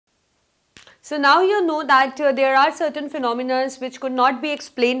So now you know that there are certain phenomena which could not be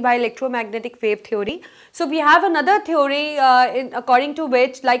explained by electromagnetic wave theory. So we have another theory according to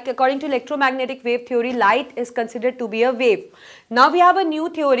which, like according to electromagnetic wave theory, light is considered to be a wave. Now we have a new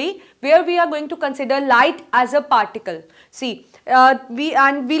theory where we are going to consider light as a particle. See,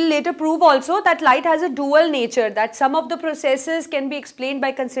 we'll later prove also that light has a dual nature, that some of the processes can be explained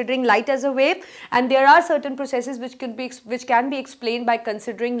by considering light as a wave, and there are certain processes which can be explained by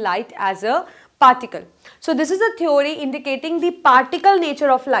considering light as a particle. So this is a theory indicating the particle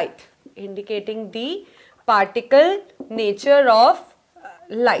nature of light,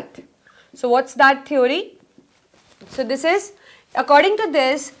 light. So what's that theory? So this is, according to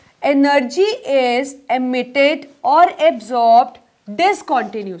this, energy is emitted or absorbed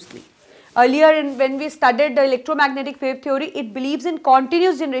discontinuously. Earlier when we studied the electromagnetic wave theory, it believes in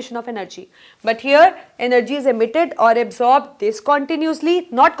continuous generation of energy. But here energy is emitted or absorbed discontinuously,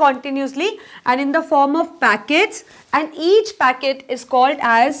 not continuously, and in the form of packets, and each packet is called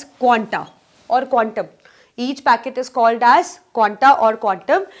as quanta or quantum. Each packet is called as quanta or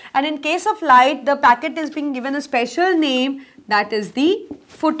quantum, and in case of light, the packet is being given a special name, that is the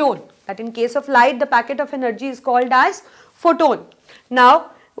photon. That in case of light, the packet of energy is called as photon.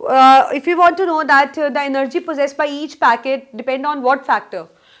 Now, if you want to know that the energy possessed by each packet depend on what factor?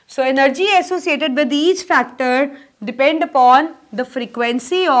 So energy associated with each factor depend upon the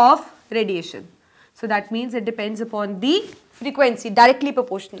frequency of radiation. So that means it depends upon the frequency, directly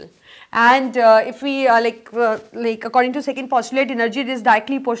proportional. And if we according to second postulate, energy is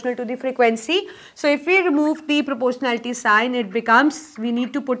directly proportional to the frequency. So if we remove the proportionality sign, it becomes, we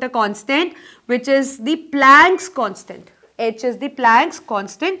need to put a constant which is the Planck's constant. H is the Planck's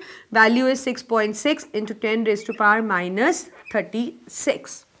constant, value is 6.6 into 10 raised to power minus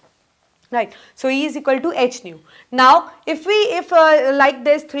 36. Right. So E is equal to h nu. Now, if like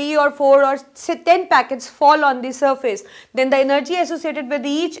this 3 or 4 or say 10 packets fall on the surface, then the energy associated with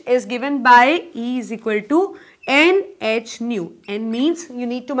each is given by E is equal to n h nu. N means you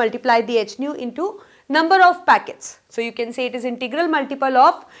need to multiply the h nu into number of packets. So you can say it is integral multiple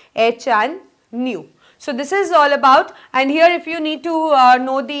of h and nu. So this is all about, and here if you need to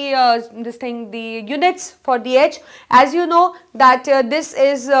know the the units for the h, as you know that this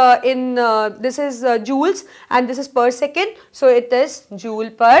is joules and this is per second, so it is joule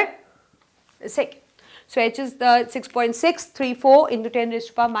per second. So h is the 6.634 into 10 raised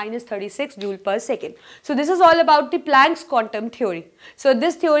to power minus 36 joule per second. So this is all about the Planck's quantum theory. So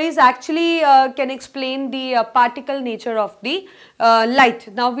this theory is actually can explain the particle nature of the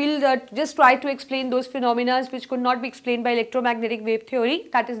light. Now we'll just try to explain those phenomena which could not be explained by electromagnetic wave theory,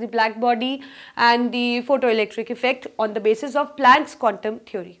 that is the black body and the photoelectric effect, on the basis of Planck's quantum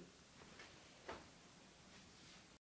theory.